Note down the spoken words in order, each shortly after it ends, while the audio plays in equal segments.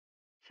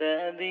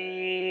Like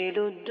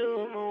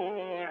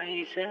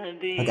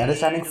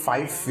understanding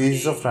 5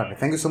 phases of traffic.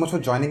 Thank you so much for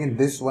joining in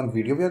this one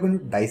video. We are going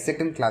to dissect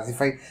and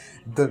classify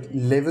the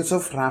levels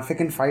of traffic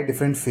in 5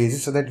 different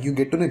phases so that you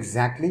get to know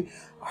exactly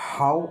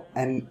how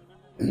and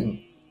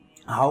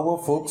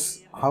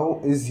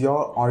how is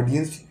your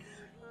audience,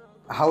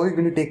 how are you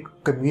going to take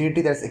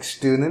community that's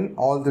external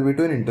all the way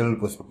to an internal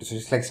perspective. So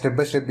it's like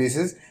step-by-step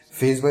basis,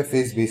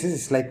 phase-by-phase basis.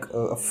 It's like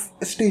a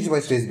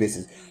stage-by-stage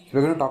basis. So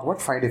we're going to talk about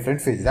 5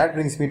 different phases. That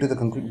brings me to the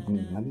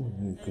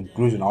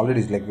conclusion. Already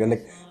it's like we're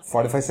like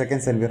 45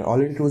 seconds and we're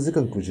already towards the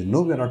conclusion.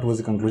 No, we're not towards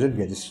the conclusion.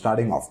 We are just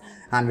starting off,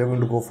 and we're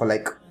going to go for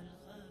we're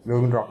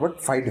going to talk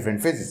about 5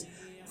 different phases.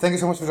 Thank you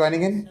so much for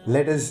joining in.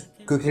 Let us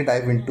quickly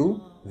dive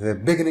into the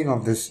beginning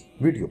of this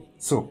video.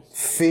 So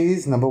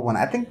phase number 1.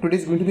 I think today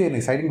is going to be an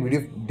exciting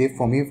video day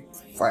for me.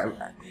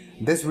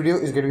 This video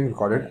is getting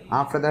recorded.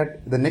 After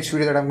that, the next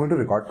video that I'm going to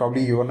record,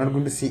 probably you are not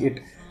going to see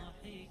it.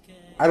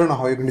 I don't know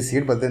how you're going to see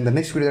it, but then the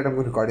next video that I'm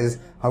going to record is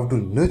how to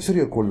nurture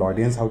your cold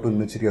audience, how to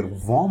nurture your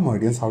warm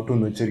audience, how to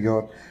nurture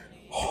your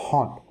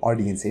hot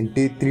audience in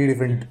 3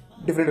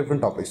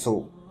 different topics.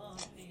 So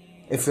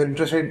if you're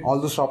interested in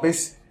all those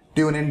topics,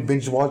 tune in,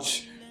 binge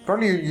watch.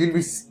 Probably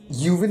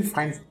you will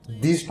find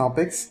these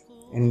topics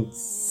in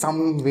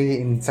some way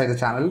inside the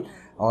channel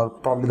or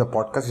probably the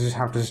podcast. You just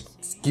have to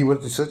just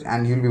keyword research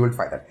and you'll be able to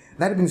find that.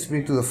 That brings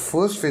me to the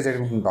first phase that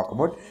we can talk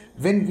about.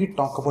 When we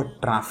talk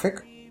about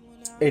traffic,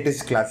 it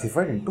is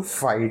classified into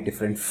 5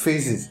 different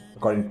phases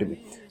according to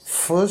me.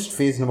 First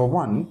phase number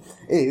 1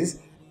 is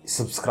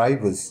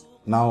subscribers.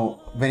 Now,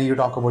 when you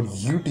talk about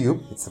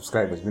YouTube, it's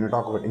subscribers. When you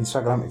talk about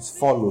Instagram, it's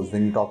followers.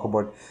 When you talk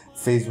about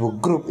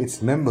Facebook group,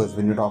 it's members.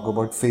 When you talk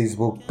about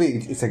Facebook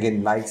page, it's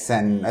again likes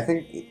and I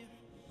think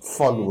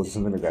followers,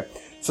 something like that.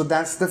 So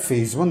that's the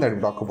phase 1 that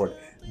we talk about.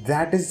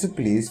 That is the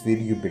place where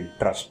you build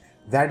trust.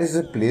 That is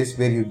the place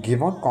where you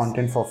give out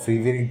content for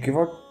free, where you give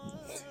out.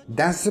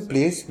 That's the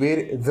place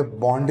where the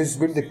bond is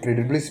built, the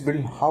credibility is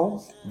built.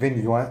 How?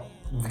 When you are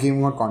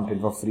giving out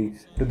content for free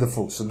to the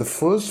folks. So the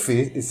first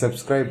phase is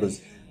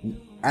subscribers.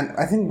 And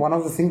I think one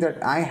of the things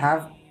that I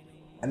have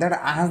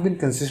been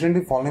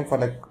consistently following for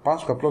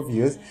past couple of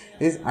years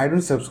is I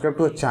don't subscribe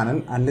to a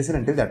channel unless and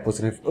until that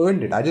person has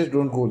earned it. I just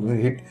don't go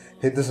hit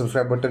the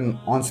subscribe button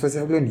on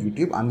specifically on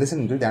YouTube unless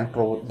and until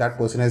that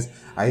person has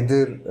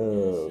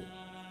either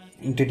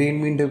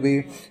entertained me in the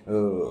way,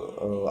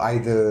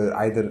 either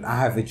I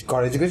have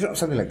got education or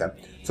something like that.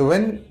 So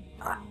when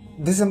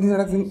this is something that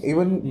I've been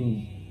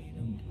even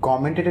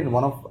commented in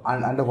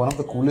under one of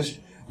the coolest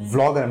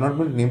vlogger, I'm not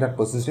going to name that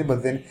person's name,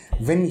 but then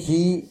when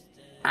he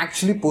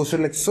actually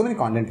posted so many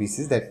content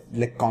pieces that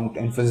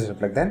influencers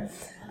stuff like that,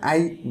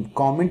 I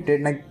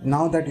commented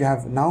now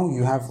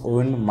you have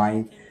earned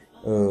my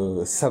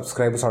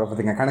subscriber sort of a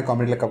thing. I kind of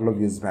commented a couple of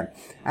years back,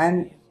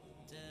 and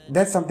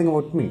that's something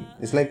about me.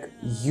 It's like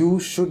you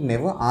should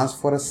never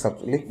ask for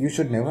you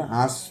should never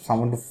ask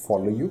someone to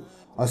follow you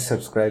or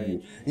subscribe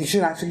you. You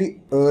should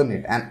actually earn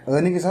it, and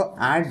earning is how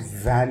add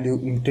value,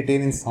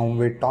 entertain in some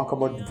way, talk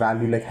about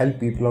value, help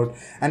people out.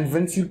 And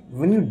when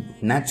you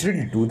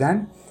naturally do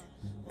that,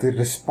 the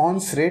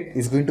response rate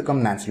is going to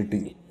come naturally to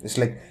you. It's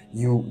like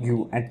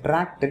you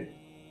attract it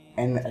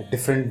in a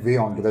different way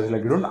on, because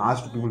you don't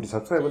ask people to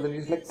subscribe, but then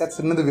it's that's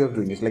another way of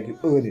doing it. It's you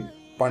earn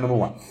it. Point number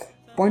 1.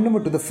 Point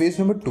number 2, the phase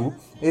number 2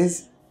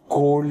 is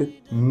cold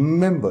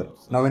member.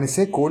 Now when I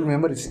say cold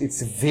member,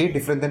 it's way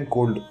different than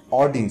cold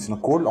audience. Now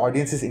cold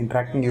audience is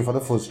interacting you for the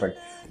first time.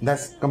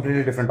 That's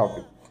completely different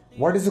topic.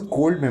 What is a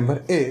cold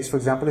member is, for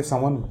example, if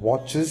someone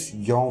watches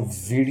your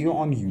video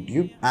on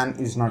YouTube and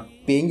is not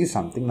paying you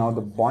something, now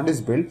the bond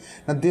is built.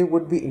 Now they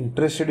would be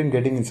interested in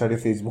getting inside a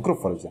Facebook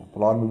group, for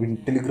example, or maybe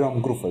in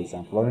Telegram group, for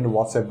example, or in a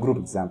WhatsApp group,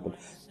 example.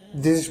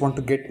 They just want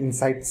to get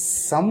inside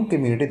some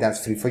community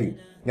that's free for you.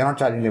 You're not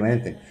charging them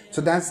anything. So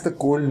that's the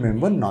cold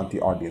member, not the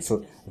audience.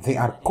 So they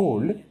are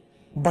cold,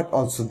 but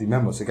also the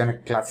members. So you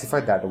can classify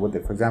that over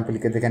there. For example,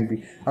 they can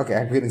be, okay,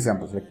 I'll give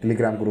examples like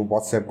Telegram group,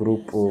 WhatsApp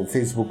group, or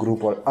Facebook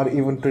group, or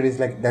even today's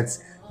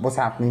that's what's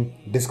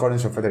happening, Discord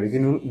and stuff like that. You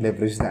can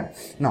leverage that.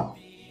 Now,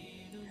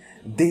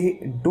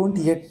 they don't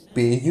yet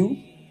pay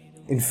you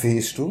in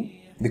phase 2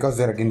 because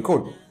they're again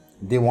cold.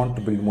 They want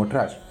to build more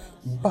trust,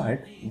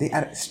 but they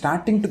are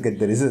starting to get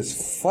the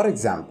results. For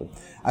example,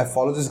 I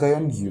follow this guy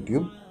on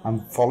YouTube.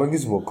 I'm following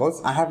his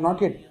workouts. I have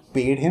not yet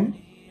paid him,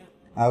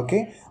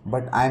 okay,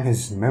 but I am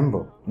his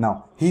member.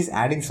 Now he's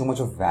adding so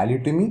much of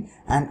value to me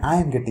and I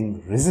am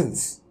getting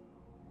results.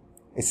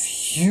 It's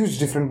huge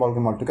different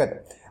ballgame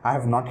altogether. I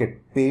have not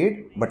yet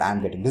paid, but I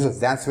am getting results.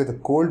 That's where the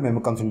cold member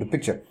comes into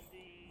picture.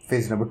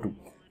 Phase number 2.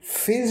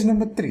 Phase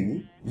number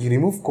 3, you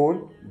remove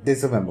cold,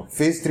 there's a member.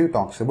 Phase 3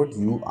 talks about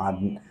you are,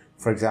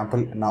 for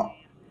example, now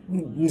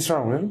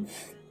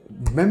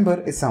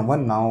member is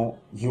someone now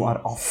you are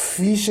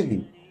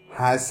officially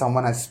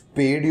someone has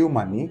paid you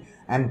money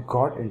and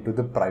got into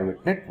the private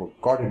network,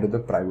 got into the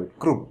private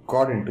group,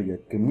 got into your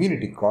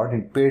community,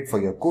 paid for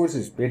your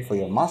courses, paid for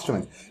your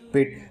masterminds,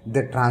 paid,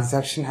 the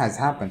transaction has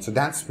happened. So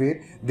that's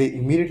where they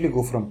immediately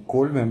go from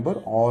cold member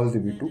all the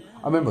way to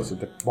a member. So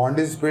the bond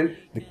is built,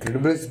 the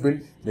credibility is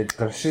built, the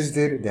trust is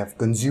there, they have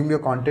consumed your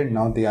content,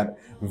 now they are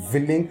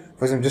willing.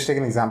 For example, just take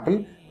an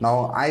example.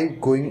 Now I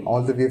going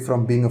all the way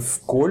from being a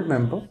cold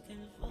member,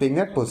 paying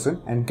that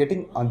person and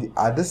getting on the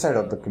other side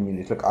of the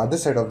community, like other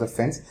side of the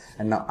fence,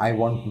 and now I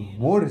want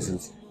more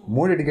results,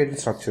 more dedicated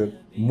structure,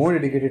 more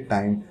dedicated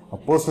time, a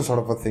personal sort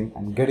of a thing,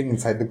 and getting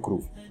inside the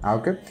groove.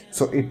 Okay,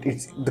 so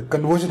it's the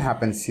conversion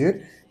happens here,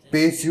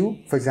 pays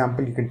you. For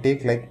example, you can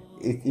take, like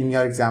in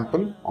your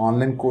example,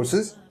 online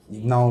courses.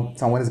 Now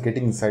someone is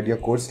getting inside your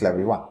course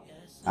level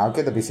 1.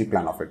 Okay, the basic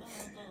plan of it.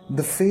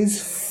 The phase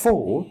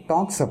 4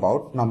 talks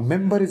about, now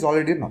member is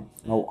already known.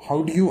 Now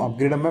how do you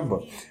upgrade a member?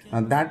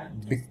 Now that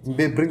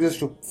brings us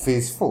to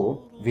phase 4,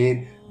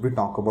 where we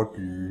talk about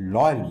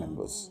loyal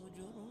members.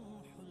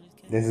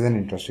 This is an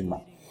interesting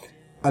one.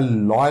 A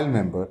loyal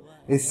member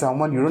is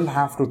someone you don't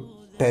have to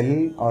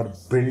tell or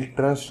build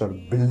trust or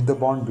build the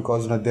bond,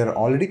 because they're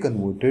already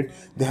converted.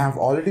 They have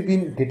already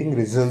been getting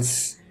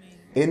results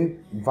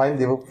while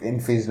they were in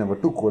phase number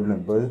 2 cold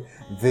members.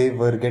 They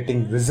were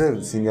getting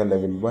results in your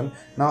level 1.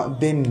 Now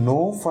they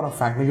know for a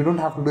fact that you don't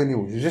have to do any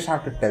work. You just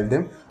have to tell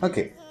them,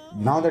 okay,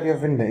 now that you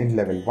have been in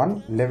level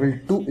 1, level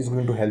 2 is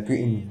going to help you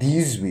in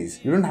these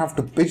ways. You don't have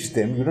to pitch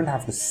them, you don't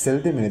have to sell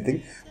them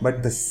anything,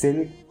 but the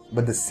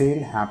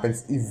sale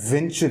happens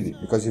eventually,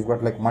 because you've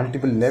got like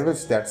multiple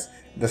levels. That's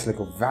like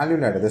a value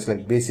ladder. That's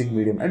like basic,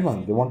 medium,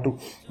 advanced. They want to,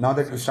 now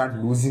that you start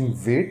losing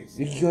weight,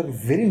 you are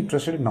very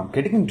interested in now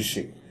getting into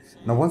shape.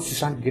 Now once you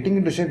start getting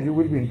into shape, you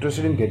will be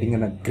interested in getting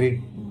in a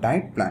great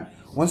diet plan.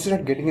 Once you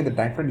start getting in the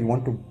diet plan, you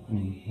want to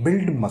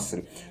build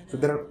muscle. So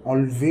there are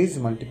always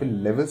multiple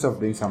levels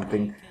of doing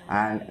something,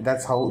 and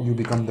that's how you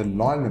become the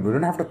loyal member. You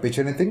don't have to pitch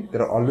anything.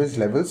 There are always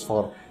levels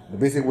for the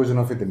basic version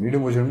of it, the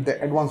medium version of it,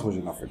 the advanced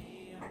version of it.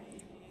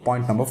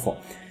 Point number 4.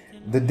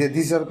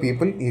 These are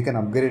people you can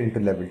upgrade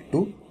into level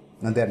 2.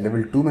 Now they are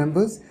level 2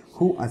 members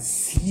who are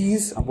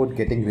serious about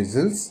getting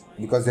results,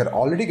 because they are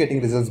already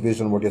getting results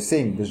based on what you're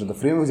saying, based on the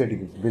frameworks that you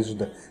give, based on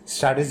the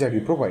strategies that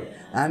you provide,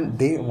 and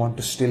they want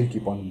to still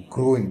keep on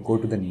growing, go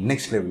to the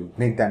next level,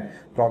 make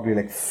that probably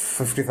like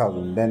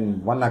 50,000,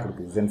 then 1 lakh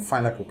rupees, then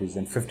 5 lakh rupees,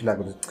 then 50 lakh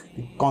rupees.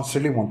 They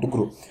constantly want to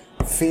grow.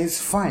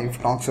 Phase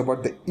 5 talks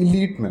about the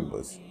elite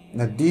members.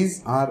 Now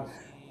these are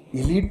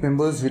elite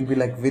members, will be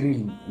like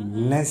very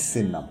less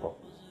in number.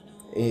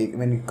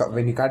 When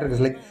you cut it, it's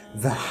like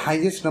the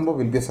highest number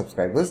will be a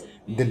subscribers,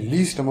 the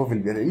least number will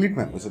be an elite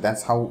members. So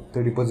that's how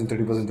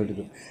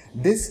 30%.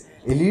 This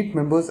elite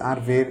members are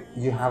where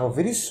you have a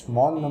very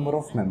small number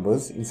of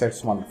members inside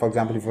small. For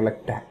example, if you're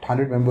like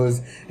 100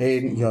 members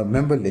in your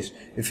member list,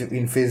 if you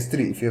in phase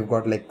 3, if you've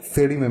got like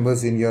 30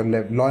 members in your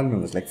loyal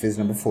members, like phase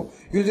number 4,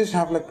 you'll just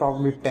have like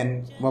probably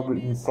 10,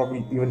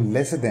 probably even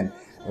lesser than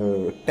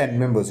 10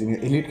 members in your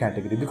elite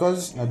category,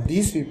 because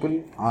these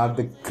people are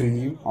the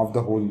cream of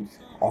the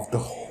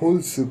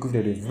whole circle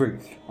that you've built,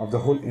 of the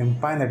whole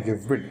empire that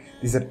you've built.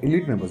 These are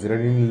elite members. They are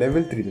in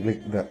level 3,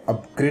 like the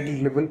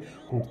upgraded level,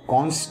 who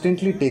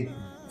constantly take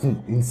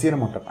insane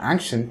amount of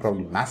action,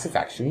 probably massive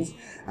actions,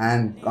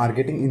 and are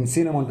getting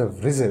insane amount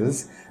of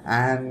results,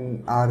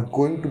 and are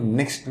going to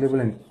next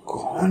level and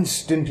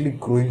constantly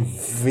growing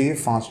way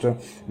faster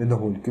than the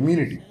whole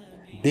community.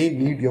 They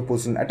need your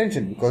personal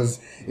attention, because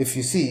if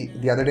you see,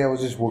 the other day I was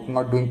just working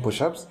out doing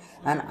push-ups,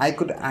 and I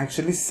could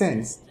actually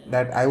sense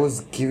that I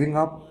was giving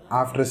up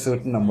after a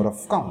certain number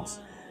of counts.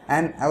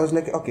 And I was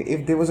like, okay,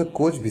 if there was a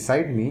coach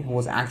beside me who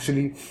was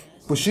actually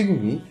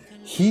pushing me,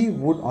 he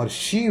would or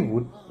she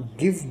would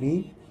give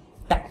me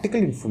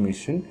tactical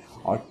information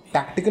or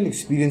tactical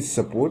experience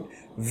support,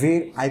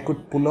 where I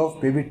could pull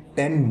off maybe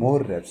 10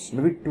 more reps,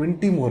 maybe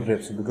 20 more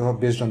reps, because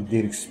based on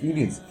their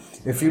experience.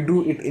 If you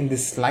do it in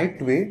this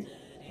slight way,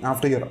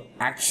 after you're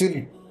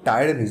actually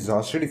tired and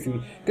exhausted, if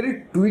you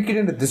can tweak it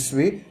into this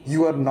way,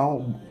 you are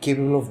now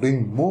capable of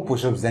doing more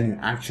push-ups than you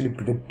actually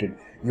predicted.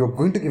 You're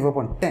going to give up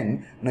on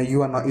 10, now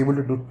you are now able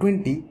to do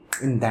 20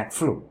 in that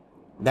flow.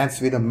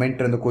 That's where the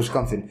mentor and the coach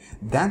comes in.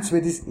 That's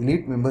where these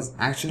elite members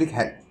actually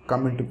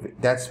come into.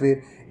 That's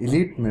where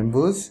elite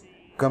members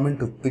come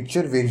into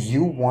picture, where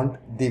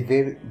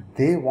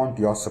they want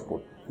your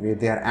support, where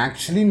they are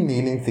actually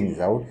nailing things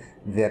out,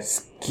 they are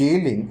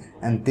scaling,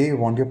 and they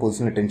want your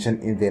personal attention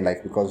in their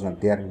life, because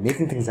they are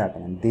making things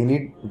happen and they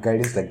need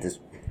guidance like this.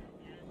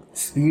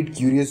 Speed,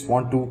 curious,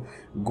 want to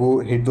go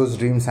hit those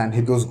dreams and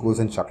hit those goals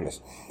and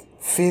checklists.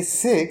 Phase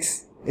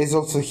 6 is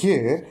also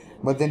here,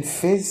 but then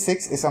phase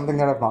 6 is something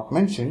that I've not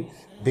mentioned,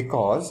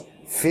 because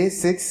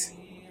phase 6 :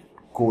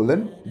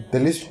 the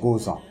list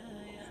goes on.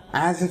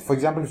 As if, for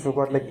example, if you've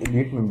got like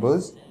elite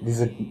members,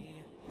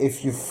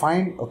 if you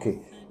find, okay,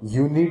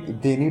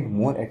 they need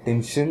more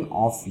attention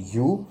of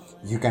you,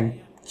 you can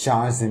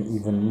charge them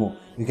even more.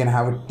 You can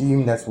have a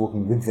team that's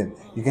working with them.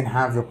 You can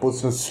have your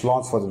personal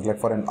slots for them, like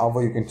for an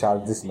hour you can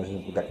charge this much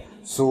and that.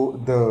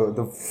 So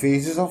the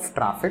phases of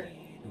traffic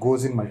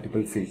goes in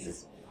multiple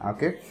phases.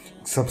 Okay,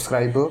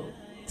 subscriber,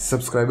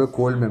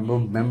 gold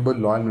member,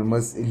 loyal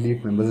members,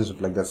 elite members, and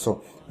stuff like that.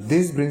 So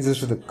this brings us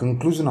to the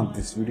conclusion of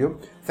this video.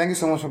 Thank you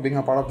so much for being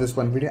a part of this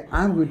one video.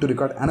 I'm going to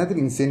record another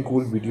insane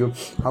cool video,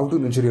 how to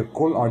nurture your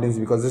cold audience,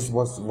 because this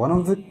was one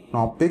of the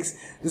topics,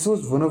 this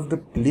was one of the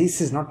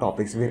places, not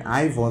topics, where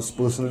I was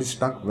personally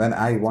stuck when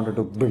I wanted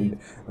to build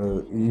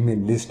email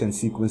list and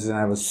sequences, and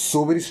I was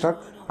so very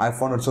stuck. I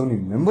found out so many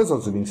members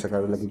also being stuck. I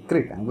was like,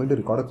 great, I'm going to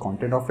record a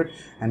content of it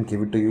and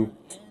give it to you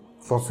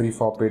for free,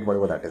 for paid,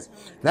 whatever that is.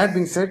 That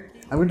being said,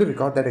 I'm going to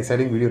record that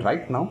exciting video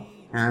right now,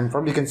 and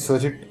probably you can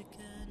search it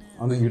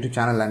on the YouTube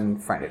channel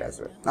and find it as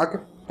well. Okay,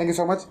 thank you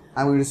so much.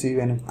 I'm going to see you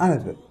in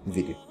another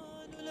video.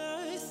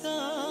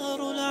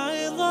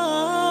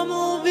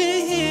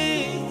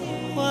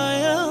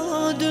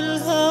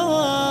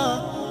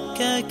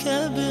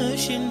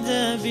 ككبش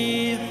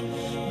ذبيح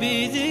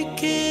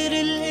بذكر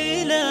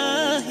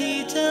الإله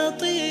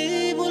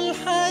تطيب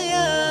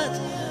الحياة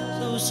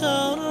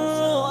تسر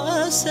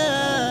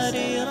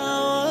أسارير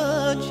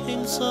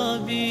وجه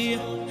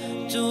صبيح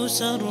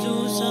تسر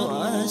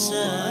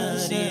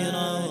أسارير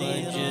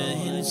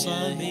وجه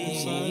صبيح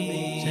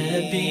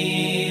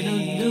سبيل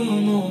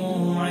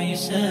الدموع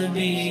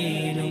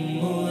سبيل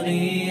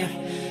مريح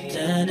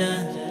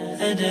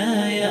تنهدى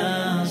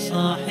يا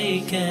صاحي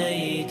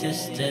كي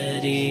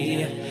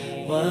تستريح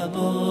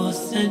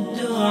وبث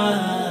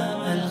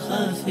الدعاء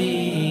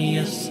الخفي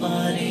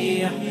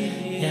الصريح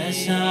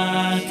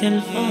يسعك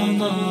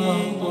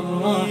الفضاء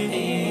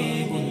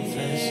الرحيب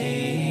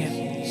الفسيح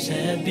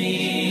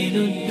سبيل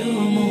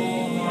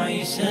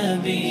الدموع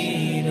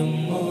سبيل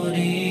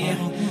مريح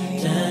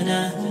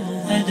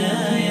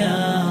تنهدى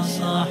يا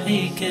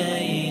صاحي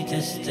كي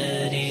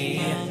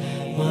تستريح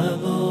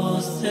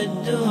وبث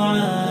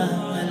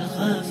الدعاء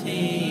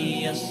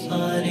الخفي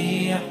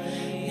الصريح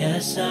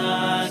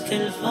يسعك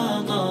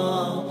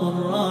الفضاء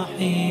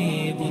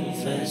الرحيب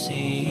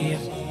الفسيح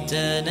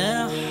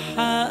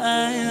تنحى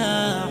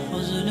يا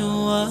حزن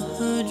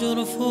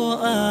واهجر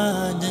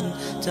فؤادا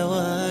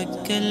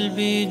توكل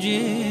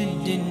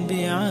بجد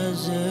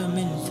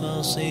بعزم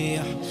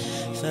فصيح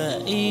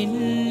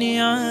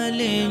فإني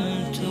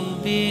علمت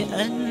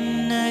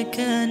بأنك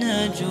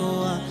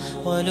نجوى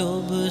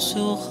ولبس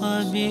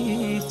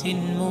خبيث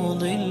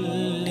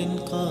مضل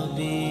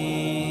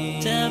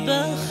قبيح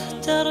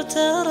تبختر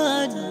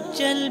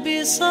ترجل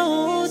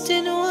بصوت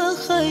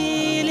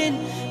وخيل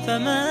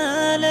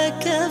فما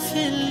لك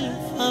في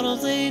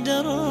الأرض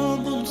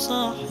درب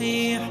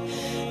صحيح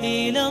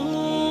إلى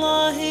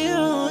الله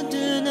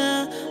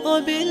عدنا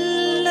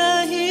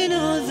وبالله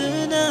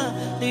نذنا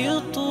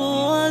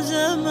ليطوى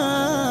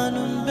زمان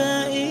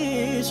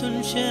بائس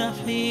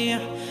شحيح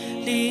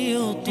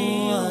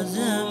ليطوى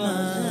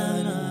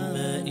زمان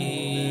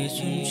بائس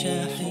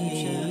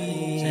شحيح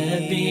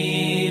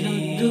سبيل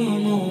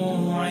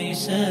الدموع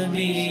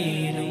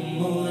سبيل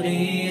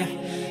مريح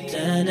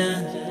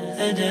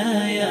تنهدى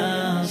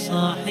يا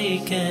صاحي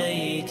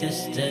كي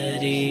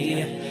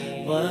تستريح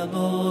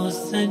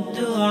وبث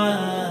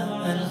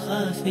الدعاء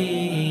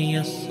الخفي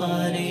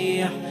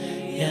الصريح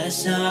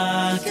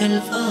يسعك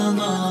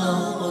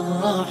الفضاء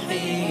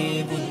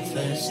الرحيب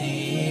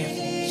الفسيح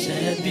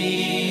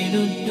سبيل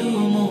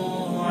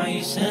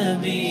الدموع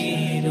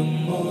سبيل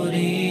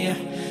مريح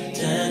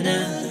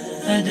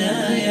تنهدى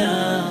يا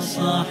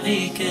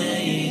صاحي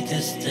كي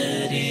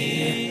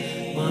تستريح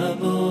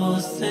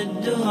وبث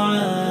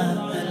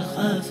الدعاء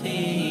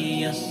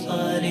الخفي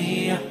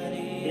الصريح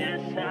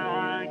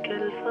يسعك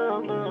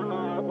الفضاء